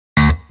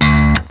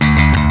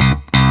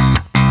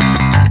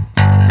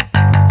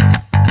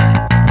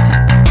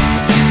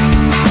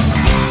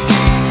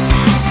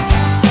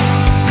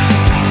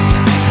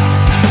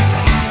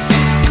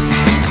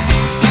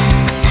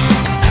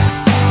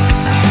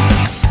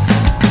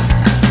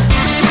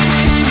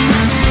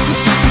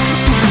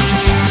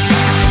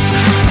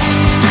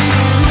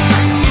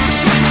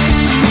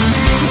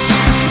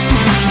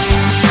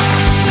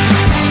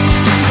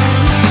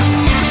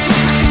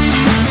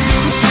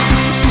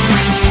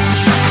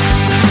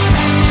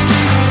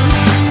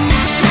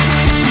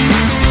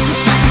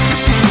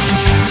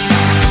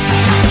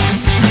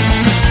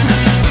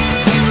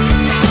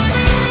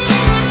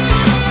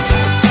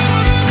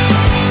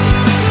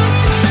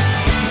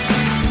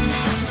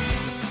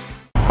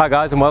Hi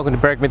guys, and welcome to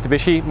Berwick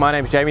Mitsubishi. My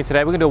name is Jamie.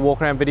 Today we're going to do a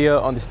walk around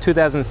video on this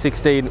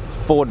 2016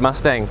 Ford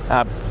Mustang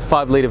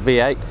 5-litre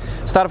V8.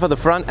 Start off at the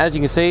front. As you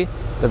can see,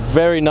 the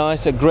very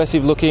nice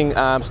aggressive looking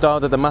style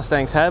that the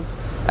Mustangs have.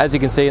 As you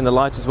can see in the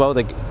lights as well,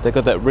 they've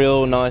got that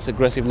real nice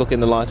aggressive look in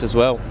the lights as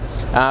well.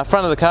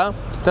 Front of the car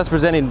does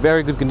present in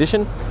very good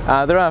condition.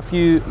 There are a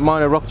few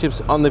minor rock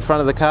chips on the front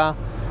of the car.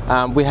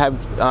 We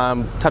have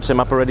touched them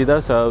up already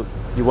though, so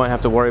you won't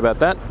have to worry about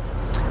that.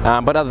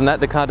 But other than that,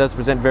 the car does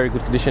present very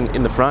good condition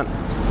in the front.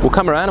 We'll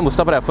come around and we'll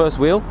stop at our first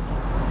wheel.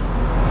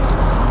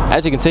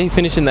 As you can see,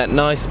 finished in that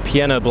nice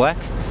piano black.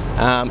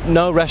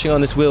 No rashing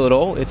on this wheel at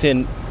all. It's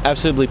in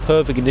absolutely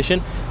perfect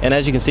condition. And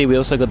as you can see, we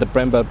also got the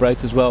Brembo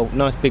brakes as well.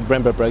 Nice big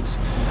Brembo brakes.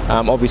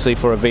 Obviously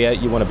for a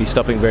V8, you want to be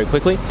stopping very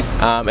quickly.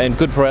 And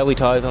good Pirelli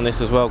tyres on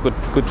this as well.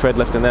 Good tread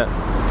left in there.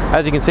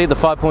 As you can see, the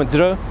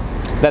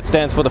 5.0, that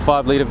stands for the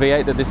 5-litre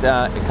V8 that this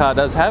car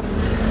does have.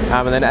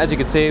 And then as you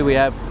can see, we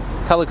have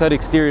color-coded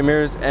exterior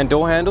mirrors and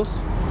door handles.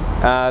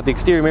 The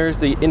exterior mirrors,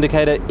 the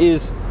indicator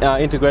is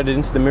integrated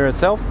into the mirror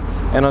itself,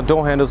 and on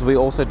door handles we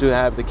also do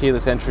have the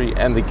keyless entry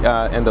and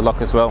the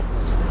lock as well.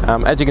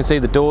 As you can see,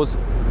 the doors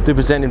do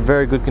present in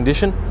very good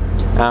condition.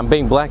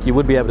 Being black, you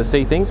would be able to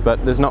see things,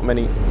 but there's not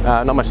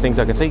much things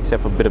I can see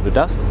except for a bit of the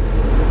dust.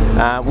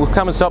 We'll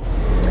come and stop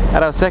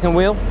at our second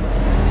wheel.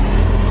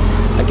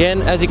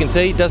 Again, as you can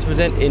see, it does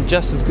present in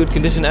just as good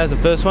condition as the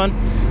first one.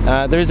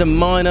 There is a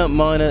minor,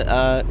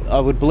 I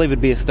would believe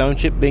it'd be a stone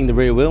chip, being the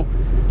rear wheel,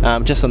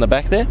 just on the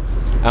back there.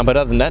 But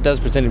other than that, it does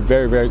present in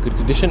very, very good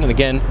condition. And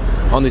again,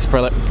 on this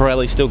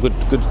Pirelli, still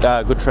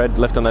good tread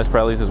left on those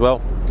Pirellis as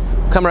well.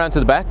 Come around to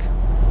the back.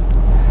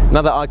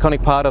 Another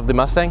iconic part of the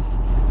Mustang.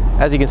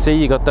 As you can see,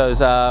 you got those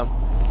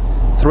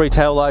 3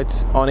 tail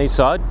lights on each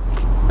side.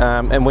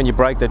 And when you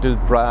brake, they do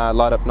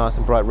light up nice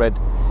and bright red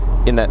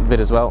in that bit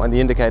as well, and the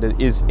indicator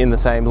is in the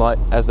same light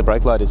as the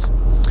brake light is.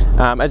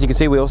 As you can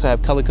see, we also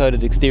have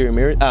color-coded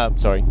exterior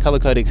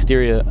color-coded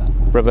exterior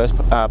reverse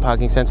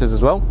parking sensors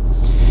as well.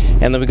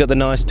 And then we've got the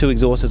nice 2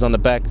 exhausters on the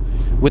back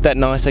with that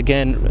nice,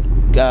 again,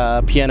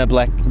 piano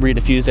black rear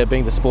diffuser,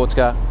 being the sports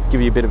car, give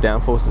you a bit of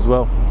downforce as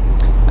well.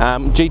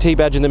 GT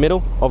badge in the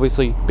middle,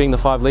 obviously being the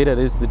 5-litre, it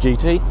is the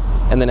GT.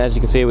 And then as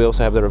you can see, we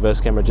also have the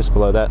reverse camera just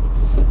below that.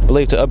 I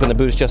believe to open the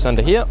boot is just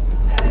under here.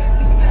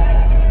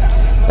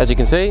 As you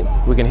can see,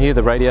 we can hear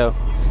the radio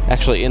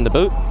actually in the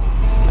boot.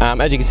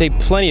 As you can see,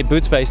 plenty of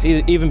boot space.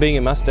 Even being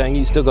a Mustang,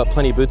 you still got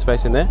plenty of boot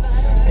space in there.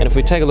 And if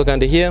we take a look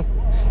under here,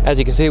 as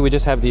you can see, we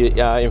just have the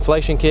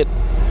inflation kit.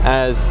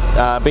 As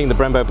being the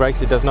Brembo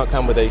brakes, it does not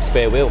come with a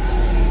spare wheel.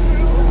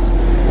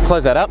 We'll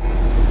close that up.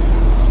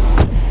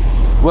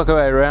 Work our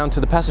way around to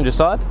the passenger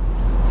side.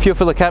 Fuel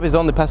filler cap is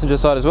on the passenger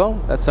side as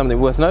well. That's something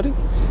worth noting.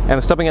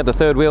 And stopping at the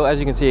third wheel, as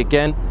you can see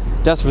again,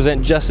 does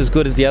present just as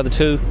good as the other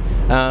two.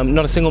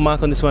 Not a single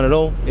mark on this one at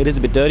all. It is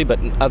a bit dirty, but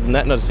other than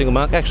that, not a single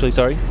mark. Actually,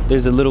 sorry,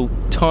 there's a little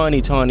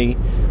tiny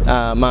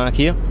mark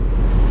here.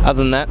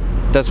 Other than that,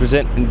 it does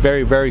present in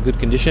very, very good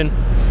condition.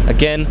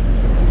 Again,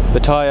 the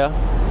tyre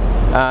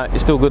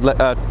is still good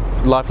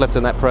life left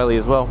in that Pirelli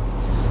as well.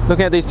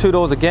 Looking at these 2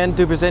 doors again,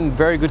 do present in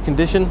very good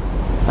condition.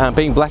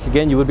 Being black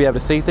again, you would be able to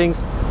see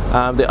things.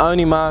 The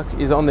only mark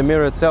is on the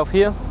mirror itself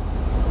here.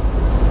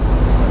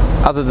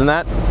 Other than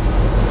that,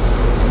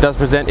 it does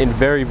present in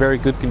very, very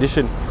good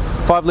condition.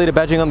 5-litre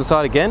badging on the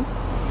side again.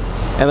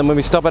 And then when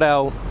we stop at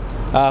our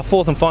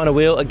 4th and final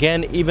wheel,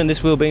 again, even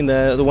this wheel being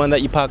the one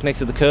that you park next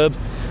to the curb,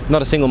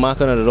 not a single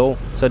mark on it at all.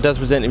 So it does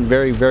present in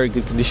very, very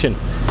good condition.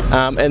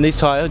 And these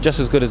tyres just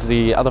as good as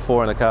the other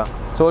 4 in the car. So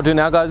what we'll do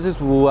now, guys, is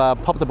we'll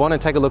pop the bonnet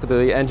and take a look at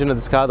the engine of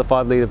this car, the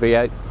 5-litre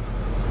V8.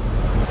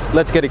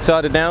 Let's get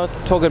excited now,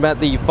 talking about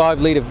the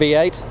 5-litre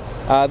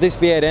V8. This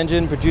V8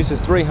 engine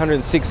produces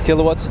 306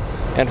 kilowatts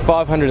and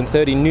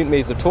 530 newton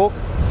meters of torque.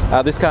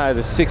 This car has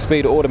a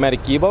 6-speed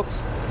automatic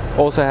gearbox,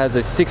 also has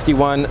a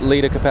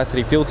 61-litre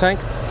capacity fuel tank.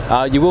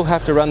 You will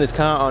have to run this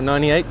car on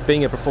 98,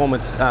 being a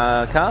performance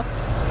car,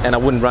 and I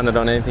wouldn't run it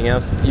on anything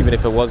else, even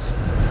if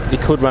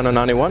it could run on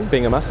 91,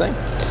 being a Mustang.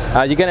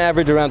 You're going to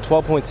average around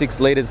 12.6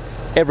 litres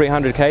every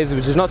 100 k's,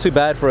 which is not too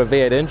bad for a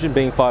V8 engine,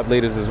 being 5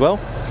 litres as well.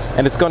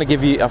 And it's going to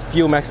give you a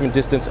fuel maximum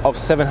distance of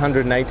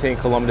 718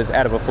 kilometres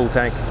out of a full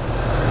tank.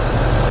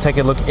 Take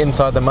a look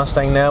inside the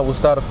Mustang now. We'll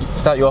start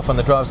you off on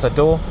the driver's side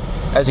door.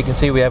 As you can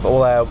see, we have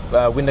all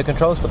our window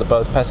controls for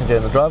both passenger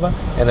and the driver,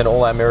 and then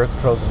all our mirror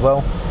controls as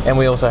well. And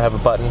we also have a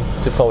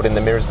button to fold in the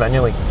mirrors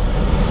manually.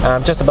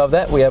 Just above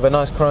that, we have a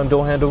nice chrome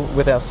door handle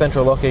with our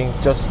central locking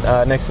just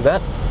next to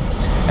that.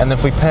 And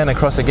if we pan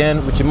across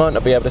again, which you might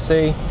not be able to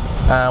see,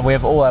 we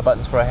have all our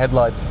buttons for our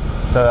headlights.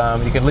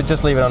 So you can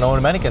just leave it on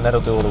automatic and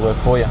that'll do all the work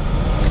for you.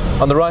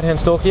 On the right hand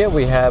stalk here,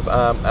 we have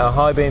our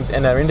high beams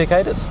and our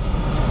indicators.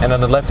 And on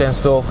the left hand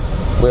stalk,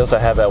 we also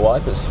have our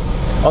wipers.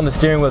 On the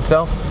steering wheel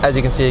itself, as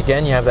you can see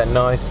again, you have that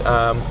nice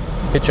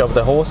picture of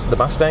the horse, the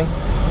Mustang.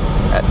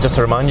 Just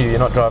to remind you, you're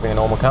not driving a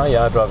normal car, you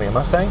are driving a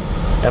Mustang.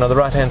 And on the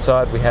right hand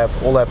side, we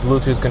have all our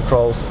Bluetooth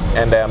controls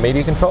and our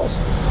media controls.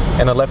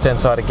 And on the left hand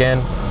side again,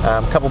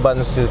 a couple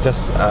buttons to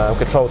just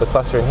control the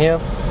cluster in here.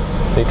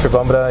 So your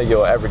tripometer,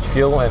 your average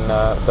fuel, and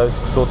those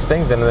sorts of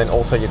things, and then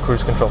also your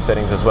cruise control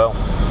settings as well.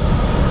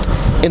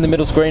 In the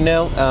middle screen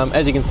now,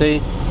 as you can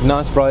see,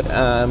 nice bright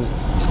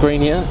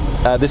screen here.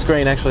 This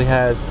screen actually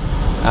has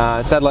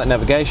satellite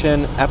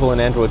navigation, Apple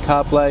and Android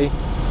CarPlay,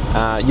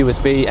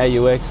 USB,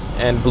 AUX,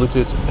 and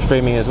Bluetooth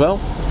streaming as well.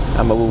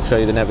 I will show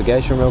you the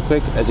navigation real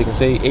quick. As you can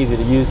see, easy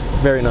to use,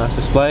 very nice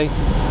display.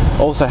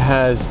 Also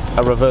has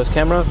a reverse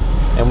camera,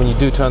 and when you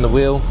do turn the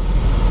wheel,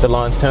 the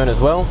lines turn as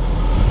well.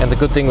 And the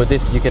good thing with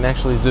this is you can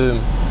actually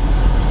zoom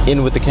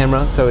in with the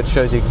camera, so it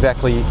shows you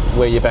exactly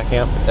where you're backing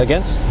up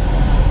against.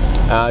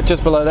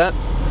 Just below that,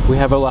 we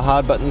have all our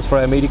hard buttons for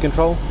our media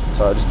control.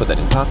 So I'll just put that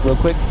in park real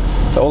quick.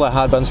 So all our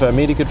hard buttons for our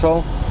media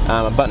control,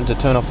 a button to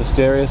turn off the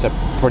stereo, so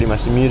pretty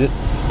much to mute it.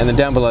 And then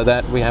down below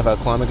that, we have our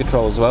climate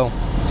control as well.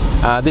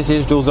 This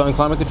is dual zone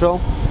climate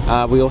control.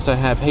 We also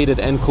have heated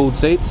and cooled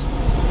seats.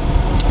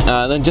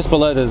 Then just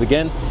below that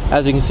again,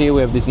 as you can see,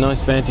 we have these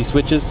nice fancy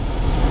switches.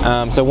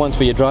 So one's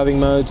for your driving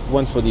mode,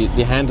 one's for the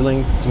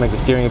handling to make the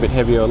steering a bit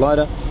heavier or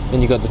lighter.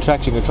 Then you've got the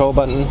traction control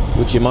button,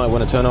 which you might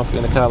want to turn off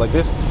in a car like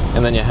this,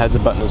 and then your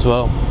hazard button as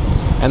well.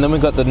 And then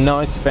we've got the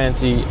nice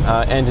fancy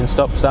engine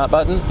start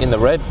button in the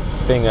red.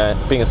 Being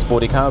a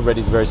sporty car, red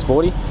is very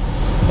sporty.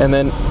 And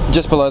then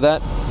just below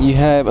that, you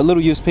have a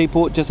little USB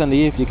port just under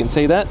here, if you can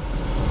see that.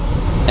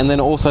 And then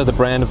also the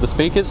brand of the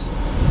speakers,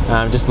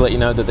 just to let you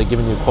know that they're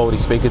giving you quality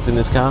speakers in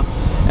this car.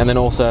 And then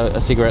also a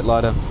cigarette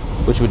lighter,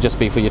 which would just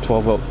be for your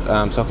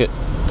 12-volt socket.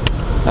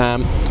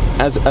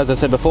 As I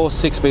said before,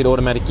 6-speed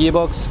automatic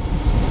gearbox,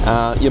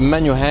 your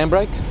manual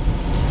handbrake,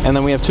 and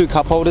then we have 2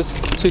 cup holders,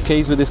 2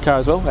 keys with this car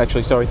as well.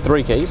 Actually, sorry,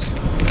 3 keys.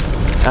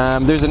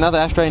 There's another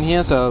ashtray in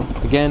here, so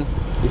again,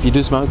 if you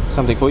do smoke,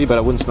 something for you, but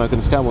I wouldn't smoke in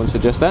this car, I wouldn't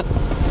suggest that.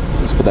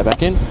 Just put that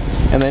back in.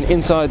 And then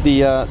inside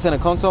the center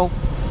console,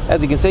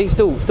 as you can see,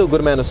 still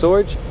good amount of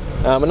storage.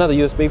 Another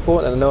USB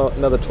port and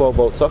another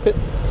 12-volt socket.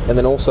 And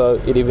then also,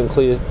 it even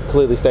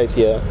clearly states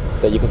here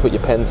that you can put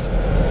your pens.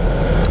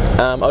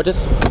 I'll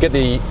just get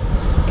the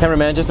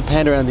cameraman just to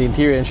pan around the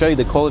interior and show you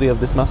the quality of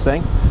this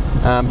Mustang.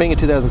 Being a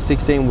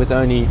 2016 with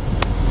only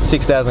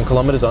 6,000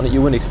 kilometers on it,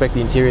 you wouldn't expect the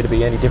interior to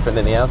be any different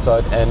than the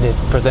outside, and it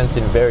presents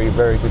in very,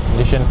 very good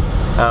condition.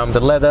 The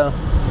leather,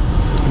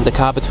 the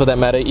carpets for that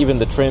matter, even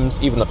the trims,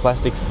 even the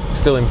plastics,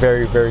 still in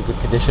very, very good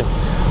condition.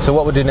 So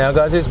what we'll do now,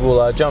 guys, is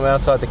we'll jump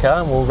outside the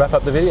car and we'll wrap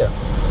up the video.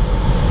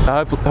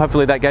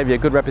 Hopefully that gave you a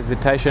good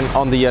representation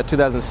on the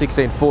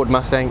 2016 Ford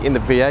Mustang in the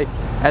V8.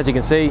 As you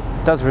can see,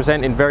 it does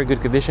present in very good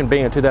condition,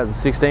 being a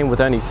 2016 with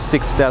only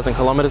 6,000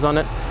 kilometers on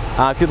it.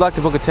 If you'd like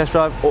to book a test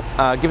drive,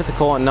 give us a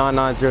call on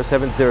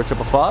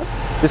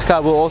 9907-0555. This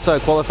car will also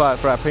qualify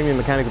for our premium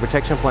mechanical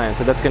protection plan,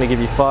 so that's going to give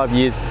you 5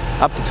 years,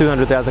 up to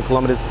 200,000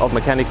 kilometers of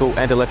mechanical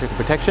and electrical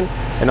protection,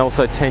 and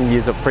also 10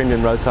 years of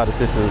premium roadside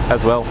assistance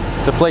as well.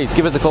 So please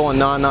give us a call on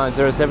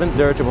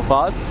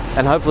 9907-0555,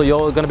 and hopefully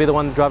you're going to be the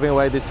one driving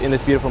away in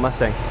this beautiful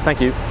Mustang. Thank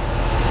you.